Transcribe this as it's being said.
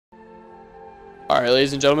Alright,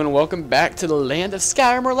 ladies and gentlemen, welcome back to the land of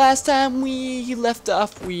Skyrim, where last time we left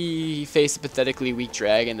off, we faced a pathetically weak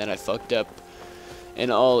dragon that I fucked up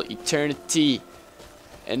in all eternity.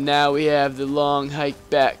 And now we have the long hike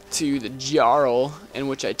back to the Jarl, in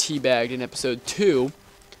which I teabagged in episode 2.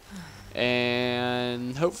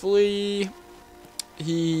 And hopefully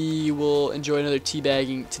he will enjoy another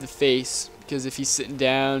teabagging to the face, because if he's sitting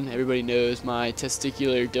down, everybody knows my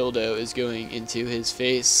testicular dildo is going into his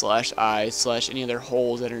face slash eyes slash any other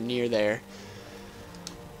holes that are near there.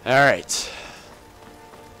 Alright.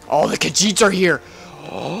 Oh, the Khajiits are here!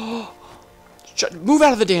 Oh. Move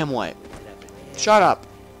out of the damn way! Shut up.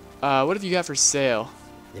 What have you got for sale?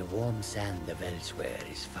 The warm sand of elsewhere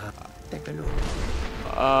is far. Take a look.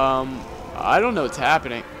 I don't know what's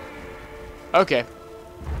happening. Okay.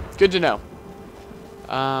 Good to know.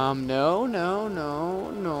 No.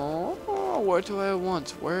 What do I want?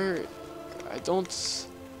 Where? I don't.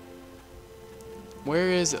 Where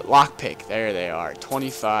is it? Lockpick. There they are.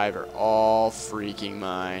 25 are all freaking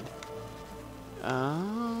mine.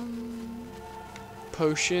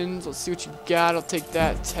 Potions. Let's see what you got. I'll take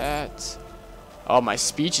that. Tat. Oh, my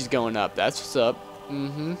speech is going up. That's what's up.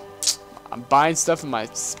 I'm buying stuff and my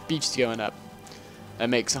speech is going up. That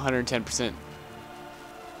makes 110%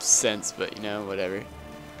 sense, but you know, whatever.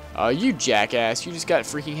 Oh, you jackass. You just got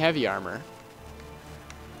freaking heavy armor.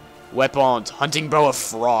 Weapons. Hunting bow of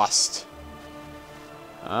frost.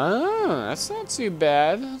 Oh, that's not too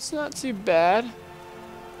bad. That's not too bad.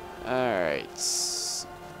 Alright.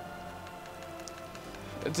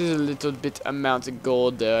 That is a little bit amount of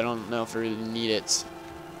gold, though. I don't know if I really need it.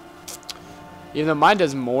 Even though mine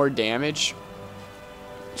does more damage.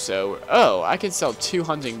 So, oh, I can sell 2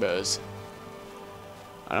 hunting bows.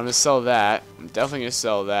 I'm going to sell that. I'm definitely going to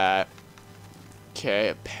sell that. Okay,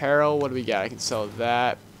 apparel. What do we got? I can sell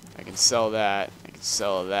that. I can sell that. I can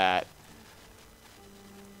sell that.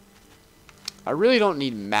 I really don't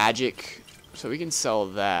need magic, so we can sell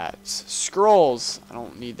that. Scrolls. I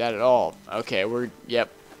don't need that at all. Okay, yep.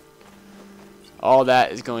 All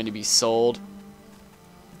that is going to be sold.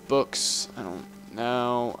 Books. I don't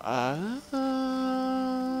know.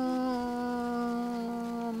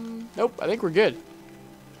 Nope, I think we're good.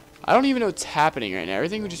 I don't even know what's happening right now.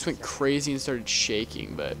 Everything just went crazy and started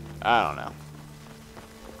shaking, but I don't know.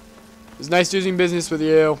 It was nice doing business with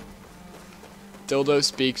you. Dildo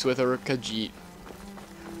speaks with a Khajiit.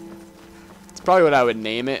 It's probably what I would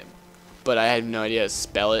name it, but I had no idea how to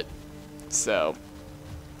spell it. So,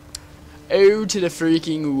 oh to the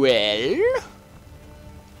freaking well.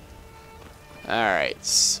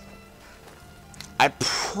 Alright. I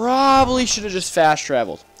probably should have just fast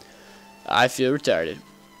traveled. I feel retarded.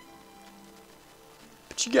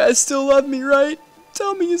 But you guys still love me, right?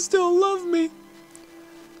 Tell me you still love me.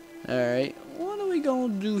 Alright, what are we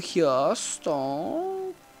gonna do here? Okay.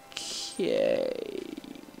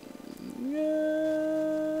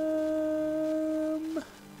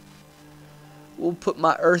 We'll put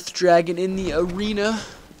my Earth Dragon in the arena.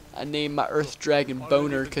 I named my Earth Dragon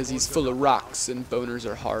Boner because he's full of rocks, and boners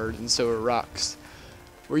are hard, and so are rocks.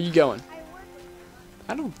 Where are you going?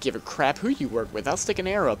 I don't give a crap who you work with. I'll stick an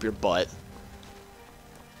arrow up your butt.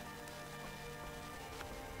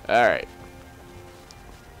 Alright.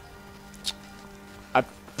 I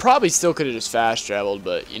probably still could have just fast traveled,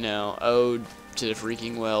 but, you know, ode to the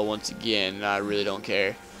freaking well once again, and I really don't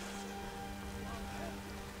care.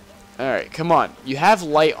 Alright, come on. You have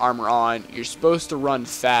light armor on. You're supposed to run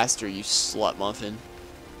faster, you slut muffin.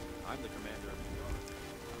 I'm the commander of the army.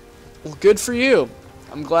 Well, good for you.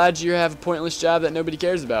 I'm glad you have a pointless job that nobody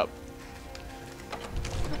cares about.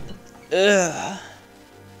 Ugh.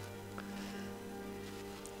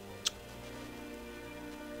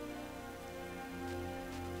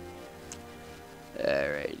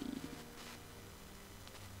 Alrighty.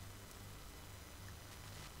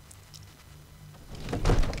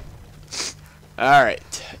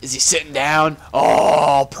 Alright. Is he sitting down?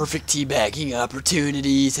 Oh, perfect teabagging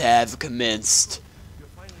opportunities have commenced.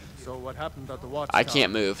 So what happened at the watch I tower?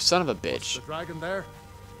 can't move. Son of a The bitch. dragon there?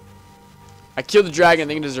 I killed the dragon.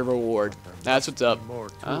 I think I deserve a reward. That's what's up. More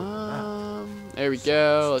to it. There we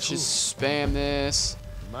go. Let's just spam this.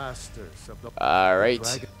 Masters of the Alright.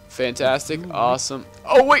 dragon. Fantastic. Awesome.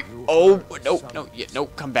 Oh, wait. Oh, no. Yeah, no.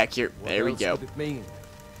 Come back here. What There we else go. would it mean?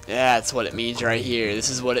 That's what it means right here. This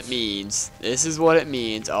is what it means. This is what it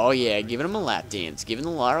means. Oh, yeah. Giving him a lap dance. Giving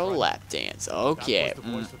the Lara a lap dance. Okay. That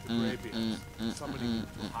was the voice of the Arabians, summoning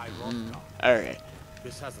the high rock god. Alright.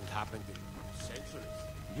 This hasn't happened in centuries.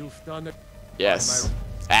 You've done it. Yes.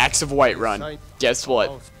 Axe of Whiterun. Guess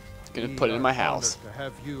what? Gonna put it in my house. To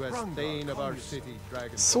have you as Thane of our city,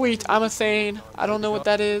 Dragonborn. Sweet, I'm a Thane. I don't know what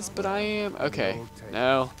that is, but I am. Okay.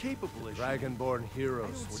 No. Dragonborn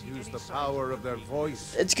heroes would use the power of their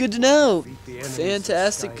voice. It's good to know. Beat the enemies of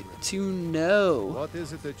Fantastic Skyrim. to know. What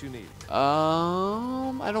is it that you need?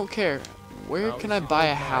 I don't care. Where can I buy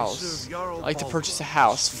a house? I'd like to purchase a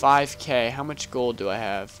house. 5K. How much gold do I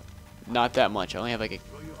have? Not that much. I only have like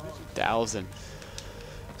 1,000.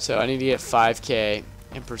 So I need to get 5K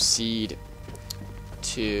and proceed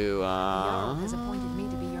to. The Jarl has appointed me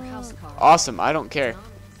to be your housecarl. Awesome. I don't care.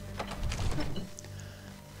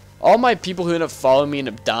 All my people who end up following me end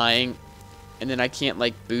up dying, and then I can't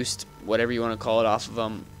like boost whatever you want to call it off of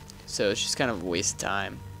them. So it's just kind of a waste of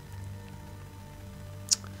time.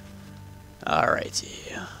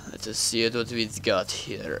 Alrighty, let's just see what we've got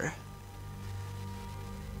here.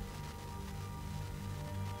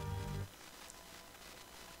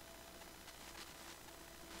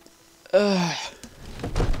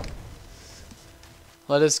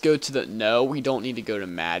 Let us go to the... No, we don't need to go to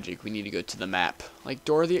magic. We need to go to the map. Like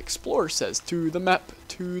Dora the Explorer says, to the map,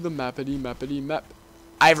 to the mappity mappity map.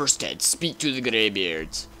 Iverstead, speak to the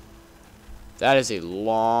Greybeards. That is a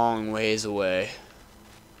long ways away.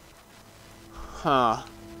 Huh.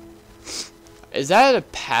 Is that a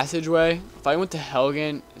passageway? If I went to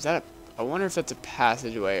Helgen, is that a... I wonder if that's a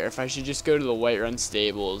passageway, or if I should just go to the Whiterun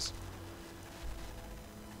stables.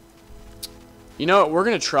 You know what? We're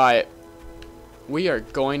going to try it. We are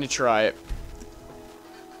going to try it.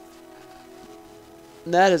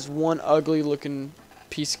 That is one ugly looking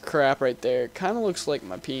piece of crap right there. It kind of looks like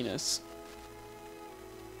my penis.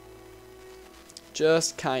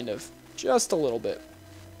 Just kind of. Just a little bit.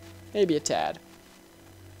 Maybe a tad.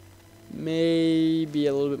 Maybe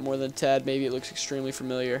a little bit more than a tad. Maybe it looks extremely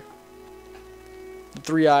familiar. The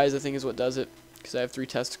 3 eyes, I think, is what does it. Because I have 3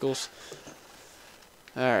 testicles.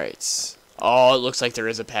 Alright. Oh, it looks like there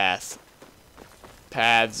is a path.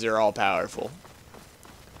 Paths are all powerful.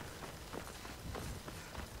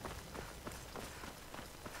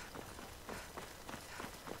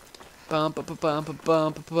 Bum, bum, bum, bum, bum,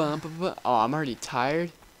 bum, bum, bum. Oh, I'm already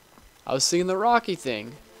tired. I was singing the Rocky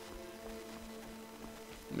thing.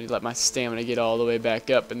 Let me let my stamina get all the way back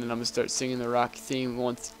up, and then I'm gonna start singing the Rocky theme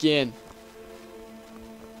once again.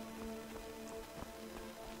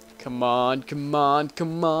 Come on, come on,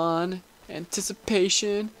 come on.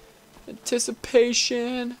 Anticipation.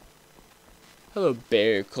 Anticipation. Hello,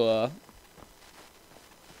 Bear Claw.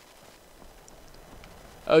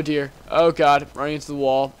 Oh dear. Oh god. Running into the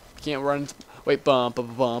wall. Can't run into... Wait. Bum,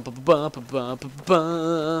 bum, bum, bum, bum, bum, bum, bum,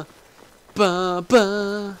 bum, bum,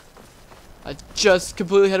 bum. I just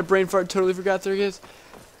completely had a brain fart. Totally forgot there it is.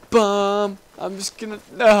 Bum. I'm just gonna...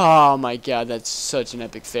 Oh my god. That's such an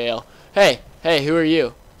epic fail. Hey. Hey. Who are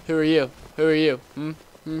you? Who are you? Who are you? Who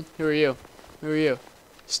are you? Who are you?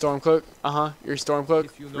 Stormcloak? Uh-huh. You're a Stormcloak?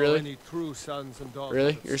 If you know Really? any true sons and daughters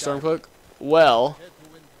Really? of You're a Skyrim, Stormcloak? Well... head to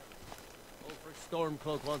Winter.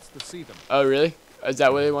 Stormcloak wants to see them. Oh, really? Is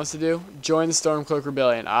that what he wants to do? Join the Stormcloak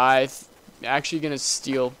Rebellion. I'm actually going to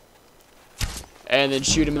steal. And then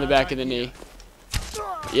shoot him in the back of the knee.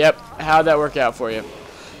 Yep. How'd that work out for you?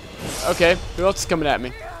 Okay. Who else is coming at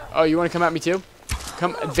me? Oh, you want to come at me too?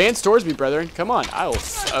 Come, advance towards me, brethren. Come on. I will...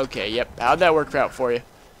 Okay, yep. How'd that work out for you?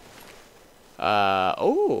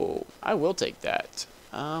 Oh, I will take that.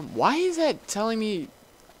 Why is that telling me?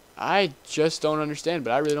 I just don't understand,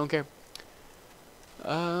 but I really don't care.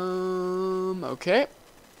 Okay.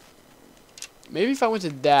 Maybe if I went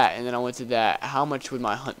to that and then I went to that, how much would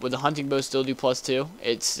would the hunting bow still do +2?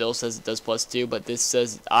 It still says it does +2, but this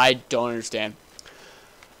says, I don't understand.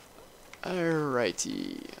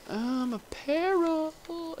 Alrighty. Apparel.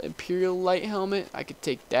 Imperial light helmet. I could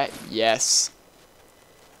take that. Yes.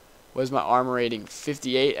 What is my armor rating?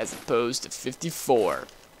 58 as opposed to 54.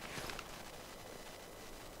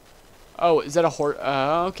 Oh, is that a horse?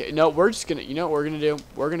 Okay. No, we're just gonna, you know what we're gonna do?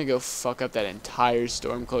 We're gonna go fuck up that entire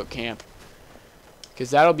Stormcloak camp.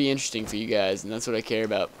 Because that'll be interesting for you guys, and that's what I care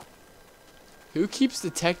about. Who keeps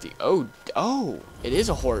detecting? Oh, it is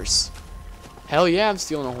a horse. Hell yeah, I'm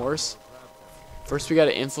stealing a horse. First we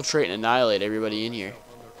gotta infiltrate and annihilate everybody in here.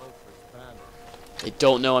 They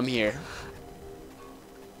don't know I'm here.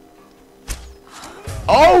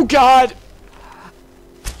 Oh god!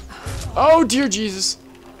 Oh dear Jesus.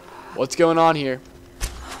 What's going on here?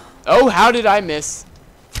 Oh, how did I miss?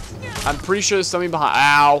 I'm pretty sure there's something behind.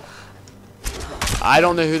 Ow. I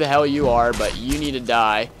don't know who the hell you are, but you need to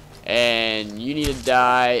die. And you need to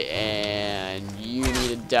die. And you need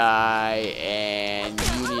to die. And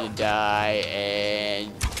you need to die.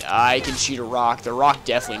 And I can shoot a rock. The rock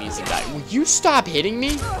definitely needs to die. Will you stop hitting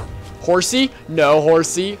me? Horsey? No,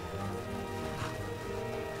 Horsey.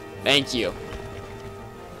 Thank you.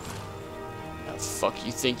 How the fuck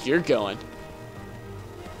you think you're going?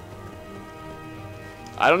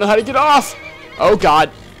 I don't know how to get off. Oh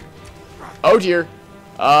god. Oh dear.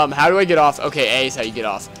 How do I get off? Okay, A is how you get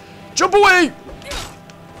off. Jump away!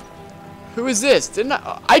 Who is this? Didn't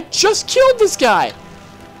I just killed this guy.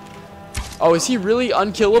 Oh, is he really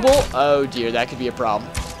unkillable? Oh dear, that could be a problem.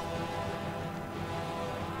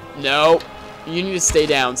 No. You need to stay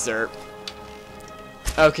down, sir.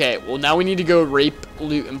 Okay, well now we need to go rape,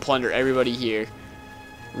 loot, and plunder everybody here.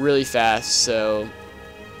 Really fast, so...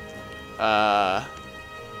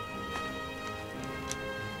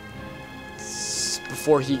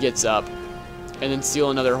 before he gets up. And then steal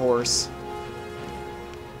another horse.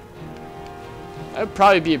 That would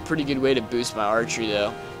probably be a pretty good way to boost my archery,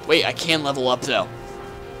 though. Wait, I can level up, though.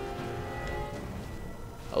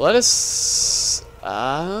 Let us...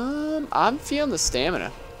 I'm feeling the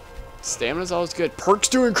stamina. Stamina's always good. Perks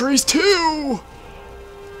to increase, too!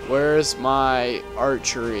 Where's my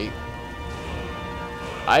archery?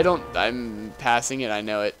 I'm passing it, I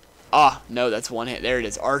know it. Ah, no, that's one hit. There it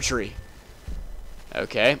is, archery.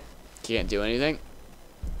 Okay, can't do anything.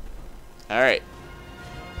 Alright.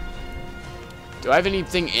 Do I have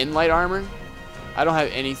anything in light armor? I don't have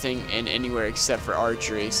anything in anywhere except for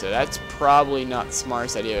archery, so that's probably not the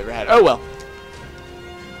smartest idea I've ever had. Oh well.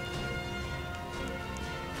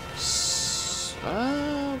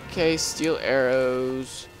 Okay, steel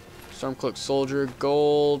arrows. Stormcloak soldier,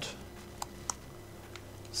 gold.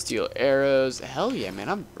 Steel arrows. Hell yeah, man,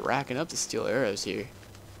 I'm racking up the steel arrows here.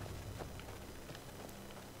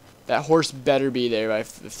 That horse better be there by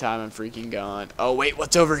the time I'm freaking gone. Oh wait,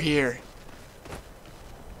 what's over here?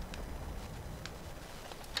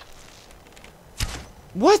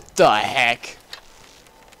 What the heck?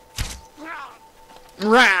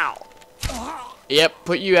 Row. Yep,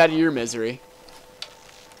 put you out of your misery.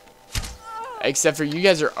 Except for you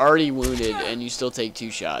guys are already wounded and you still take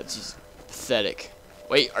 2 shots. Just pathetic.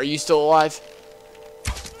 Wait, are you still alive?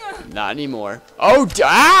 Not anymore. Oh,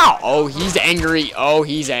 ow! Oh, he's angry. Oh,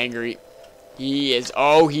 he's angry. He is.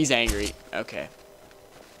 Oh, he's angry. Okay.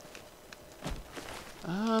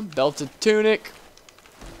 Belted tunic.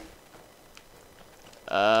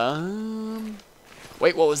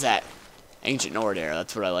 Wait, what was that? Ancient Nord arrow.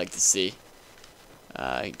 That's what I like to see.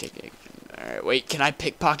 I can take it. Alright, wait, can I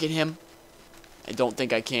pickpocket him? I don't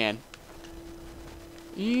think I can.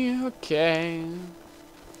 Yeah, okay.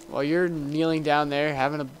 While you're kneeling down there,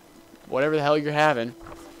 having a... whatever the hell you're having.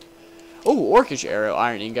 Oh, orcish arrow,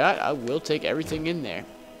 iron ingot. I will take everything in there.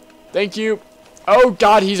 Thank you. Oh,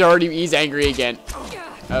 God, he's angry again.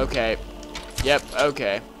 Okay. Yep,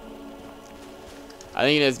 okay. I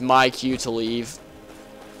think it is my cue to leave.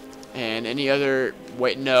 And any other...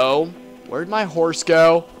 Wait, no. Where'd my horse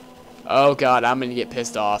go? Oh, God, I'm gonna get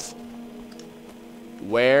pissed off.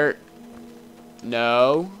 Where?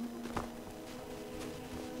 No.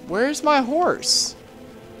 Where's my horse?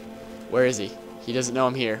 Where is he? He doesn't know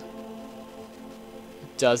I'm here.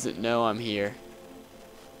 Doesn't know I'm here.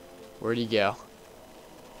 Where'd he go?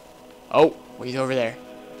 Oh, he's over there.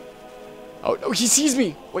 Oh, no, he sees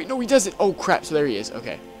me. Wait, no, he doesn't. Oh, crap. So there he is.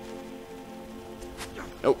 Okay.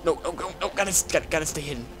 No, no, no, no, no. Gotta stay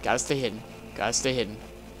hidden. Gotta stay hidden. Gotta stay hidden.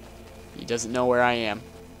 He doesn't know where I am.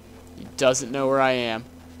 He doesn't know where I am.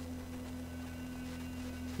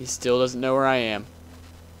 He still doesn't know where I am.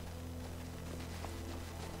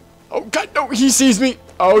 Oh, God, no, he sees me.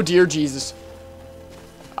 Oh, dear Jesus.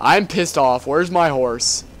 I'm pissed off. Where's my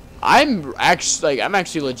horse? I'm actually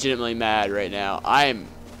legitimately mad right now.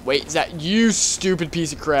 Wait, is that you, stupid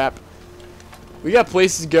piece of crap? We got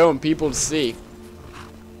places to go and people to see.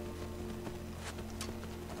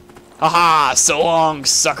 Haha, so long,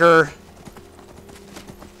 sucker.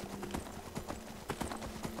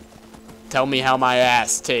 Tell me how my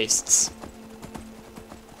ass tastes.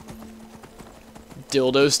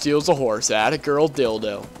 Dildo steals a horse. Atta girl,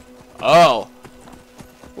 dildo. Oh.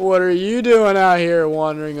 What are you doing out here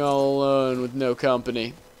wandering all alone with no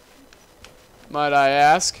company? Might I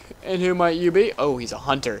ask? And who might you be? Oh, he's a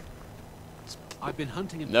hunter. I've been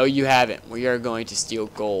hunting him. No, you haven't. We are going to steal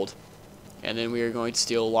gold. And then we are going to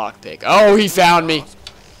steal a lockpick. Oh, he found me.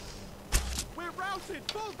 We're routed.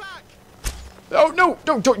 Fall back. Oh, no.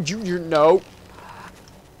 Don't you no.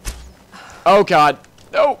 Oh, God.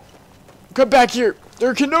 No. Come back here.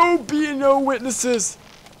 There can be no witnesses.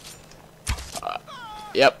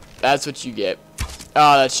 Yep, that's what you get.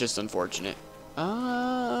 Oh, that's just unfortunate.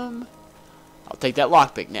 I'll take that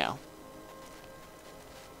lockpick now.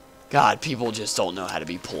 God, people just don't know how to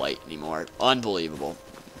be polite anymore. Unbelievable.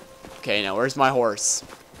 Okay, now where's my horse?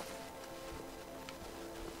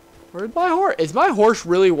 Where's my horse? Is my horse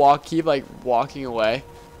really keep like walking away?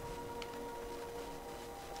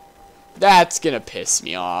 That's gonna piss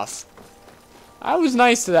me off. I was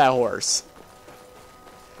nice to that horse.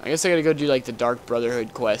 I guess I gotta go do like the Dark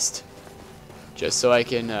Brotherhood quest. Just so I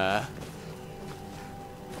can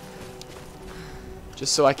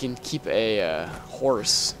keep a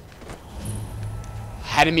horse.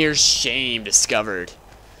 Hadamir's shame discovered.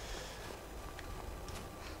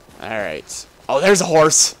 Alright. Oh, there's a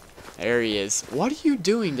horse. There he is. What are you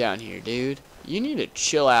doing down here, dude? You need to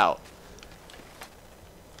chill out.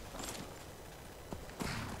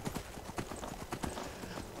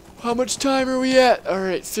 How much time are we at?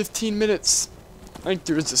 Alright, 15 minutes. I think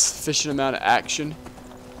there is a sufficient amount of action.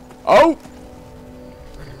 Oh!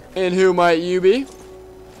 And who might you be?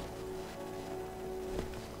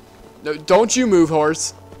 No, don't you move,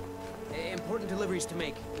 horse. Important deliveries to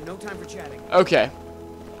make. No time for chatting. Okay.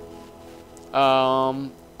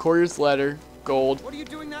 Courier's letter, gold. What are you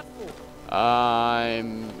doing that for?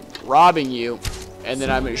 I'm robbing you, and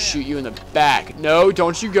then I'm gonna shoot you in the back. No,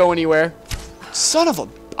 don't you go anywhere. Son of a...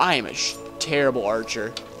 I am a terrible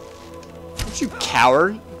archer. Don't you cower.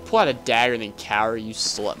 You pull out a dagger and then cower, you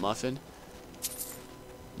slut muffin.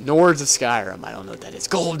 Nords of Skyrim. I don't know what that is.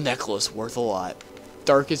 Gold necklace, worth a lot.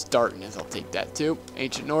 Darkest darkness. I'll take that too.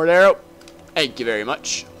 Ancient Nord arrow. Thank you very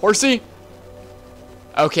much. Horsey.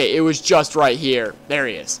 Okay, it was just right here. There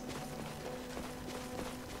he is.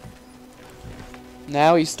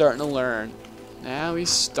 Now he's starting to learn. Now he's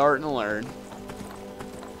starting to learn.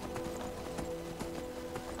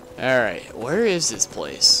 Alright, where is this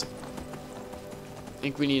place? I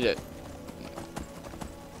think we need to...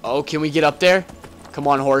 Oh, can we get up there? Come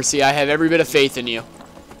on, Horsey. I have every bit of faith in you.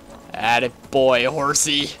 Attaboy,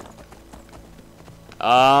 Horsey.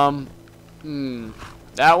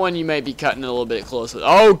 That one you might be cutting a little bit close with.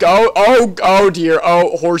 Oh, go! Oh dear.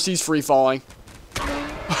 Oh, Horsey's free falling.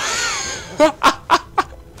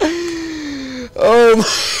 Oh my.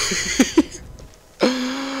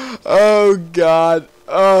 Oh God.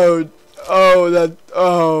 Oh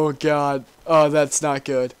God. Oh, that's not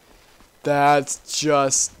good. That's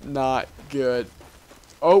just not good.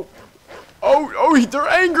 Oh, they're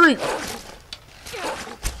angry.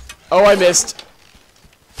 Oh, I missed.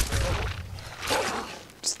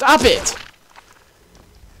 Stop it.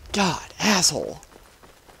 God, asshole.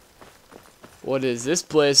 What is this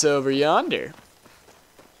place over yonder?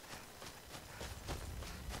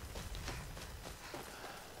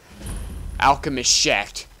 Alchemist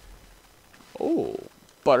shack. Oh,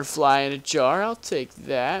 butterfly in a jar. I'll take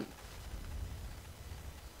that.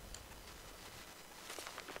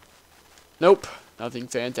 Nope, nothing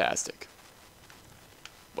fantastic.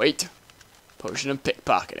 Wait. Potion of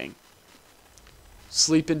pickpocketing.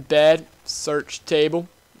 Sleep in bed. Search table.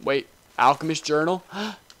 Wait. Alchemist journal.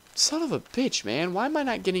 Son of a bitch, man. Why am I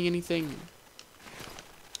not getting anything?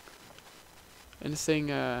 Anything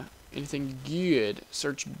good?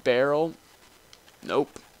 Search barrel.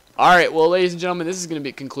 Nope. Alright, well, ladies and gentlemen, this is going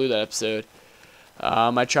to conclude that episode.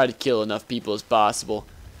 I tried to kill enough people as possible,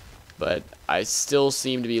 but I still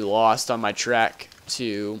seem to be lost on my track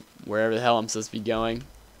to wherever the hell I'm supposed to be going.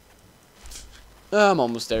 I'm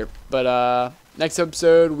almost there. But next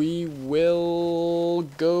episode, we will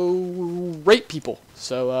go rape people.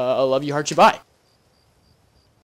 So I love you, heart you, bye.